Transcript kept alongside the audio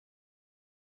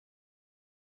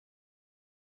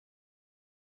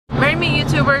me,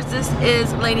 YouTubers. This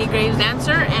is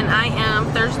ladygravedancer, and I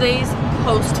am Thursday's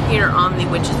host here on The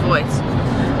Witch's Voice.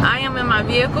 I am in my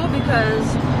vehicle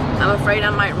because I'm afraid I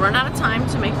might run out of time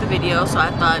to make the video, so I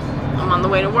thought I'm on the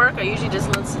way to work. I usually just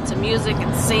listen to music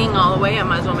and sing all the way. I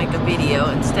might as well make a video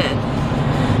instead.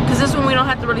 Because this one we don't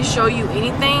have to really show you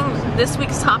anything. This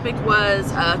week's topic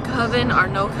was coven or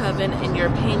no coven, and your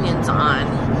opinions on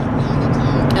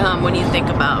when you think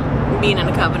about being in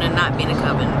a coven and not being a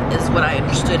coven is what I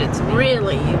understood. It's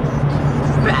really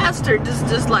bastard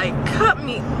just like cut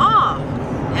me off,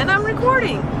 and I'm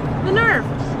recording. The nerve.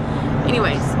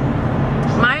 Anyways,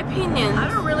 my opinion, I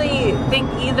don't really think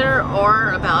either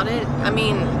or about it. I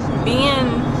mean,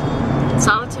 being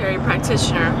solitary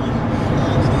practitioner,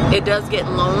 it does get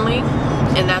lonely,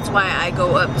 and that's why I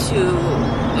go up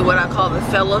to what I call the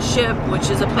fellowship, which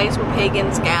is a place where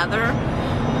pagans gather.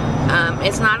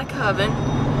 It's not a coven.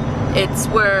 It's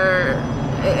where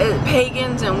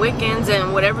pagans and Wiccans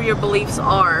and whatever your beliefs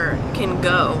are can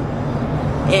go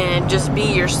and just be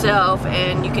yourself,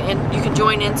 and you can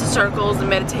join into circles and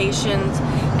meditations.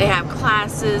 They have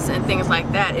classes and things like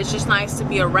that. It's just nice to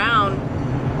be around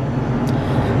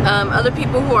other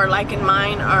people who are like in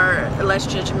mine, are less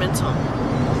judgmental,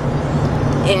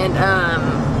 and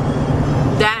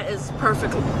that is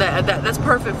perfect. That's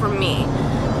perfect for me.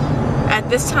 At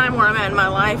this time where I'm at in my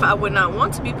life, I would not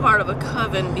want to be part of a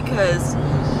coven because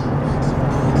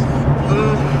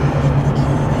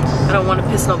I don't want to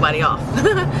piss nobody off.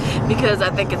 Because I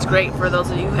think it's great for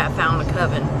those of you who have found a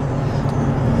coven.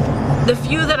 The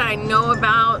few that I know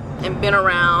about and been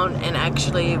around and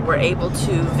actually were able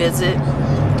to visit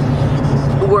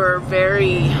were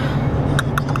very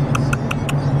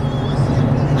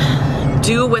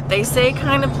do what they say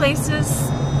kind of places.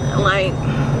 Like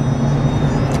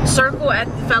circle at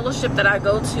the fellowship that I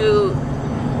go to,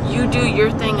 you do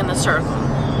your thing in the circle.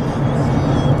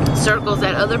 Circles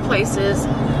at other places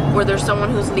where there's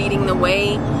someone who's leading the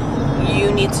way,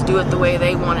 you need to do it the way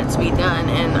they want it to be done.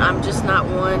 And I'm just not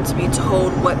one to be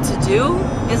told what to do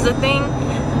is the thing,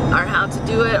 or how to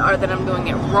do it, or that I'm doing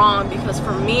it wrong. Because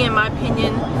for me, in my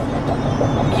opinion,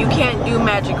 you can't do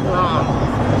magic wrong.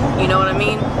 You know what I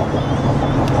mean?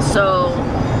 So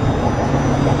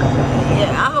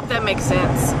yeah, I hope that makes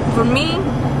sense. For me,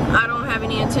 I don't have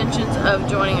any intentions of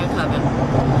joining a coven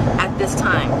at this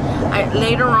time.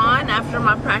 Later on, after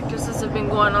my practices have been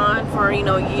going on for, you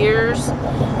know, years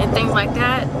and things like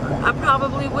that, I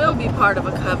probably will be part of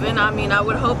a coven. I mean, I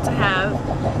would hope to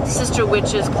have sister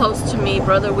witches close to me,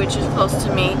 brother witches close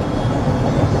to me.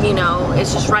 You know,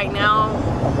 it's just right now,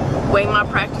 the way my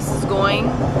practice is going,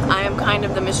 I am kind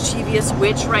of the mischievous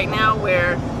witch right now,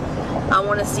 where I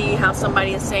want to see how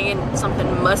somebody is saying something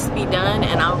must be done,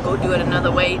 and I'll go do it another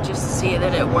way just to see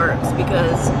that it works,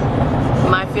 because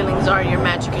my feelings are your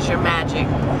magic is your magic.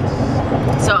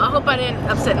 So I hope I didn't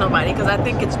upset nobody, because I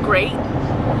think it's great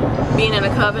being in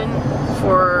a coven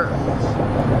for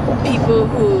people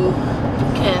who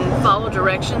can follow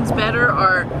directions better,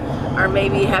 or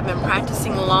maybe have been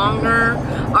practicing longer,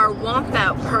 or want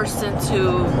that person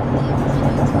to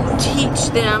teach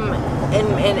them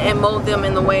and mold them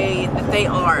in the way that they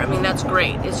are. I mean, that's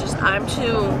great. It's just I'm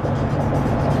too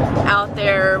out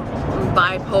there,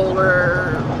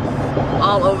 bipolar,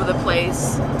 all over the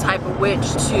place type of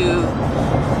witch to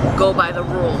go by the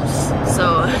rules.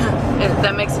 So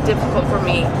that makes it difficult for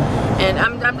me. And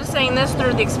I'm just saying this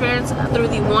through the experience, through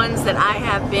the ones that I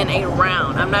have been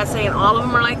around. I'm not saying all of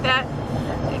them are like that,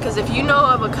 because if you know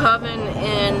of a coven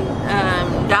in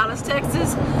Dallas,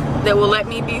 Texas, that will let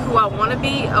me be who I want to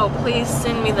be, oh, please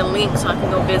send me the link so I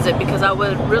can go visit, because I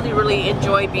would really, really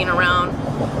enjoy being around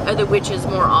other witches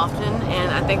more often,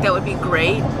 and I think that would be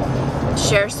great.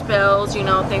 Share spells, you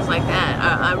know, things like that.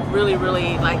 I really,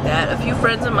 really like that. A few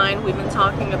friends of mine, we've been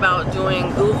talking about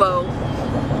doing Uvo,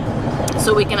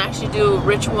 so we can actually do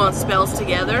ritual and spells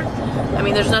together. I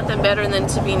mean, there's nothing better than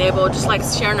to being able, just like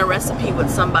sharing a recipe with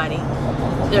somebody.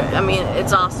 I mean,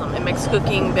 it's awesome. It makes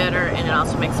cooking better, and it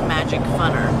also makes magic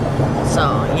funner. So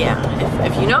yeah,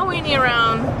 if you know any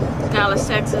around Dallas,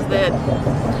 Texas that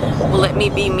will let me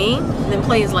be me, then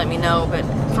please let me know. But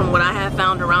from what I have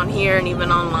found around here, and even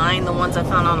online, the ones I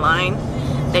found online,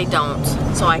 they don't.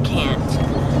 So I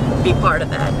can't be part of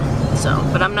that. So,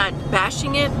 but I'm not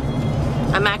bashing it.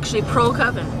 I'm actually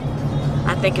pro-coven.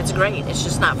 I think it's great. It's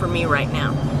just not for me right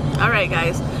now. Alright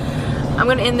guys, I'm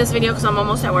going to end this video because I'm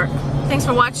almost at work. Thanks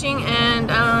for watching,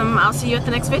 and I'll see you at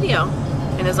the next video.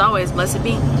 And as always, blessed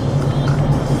be.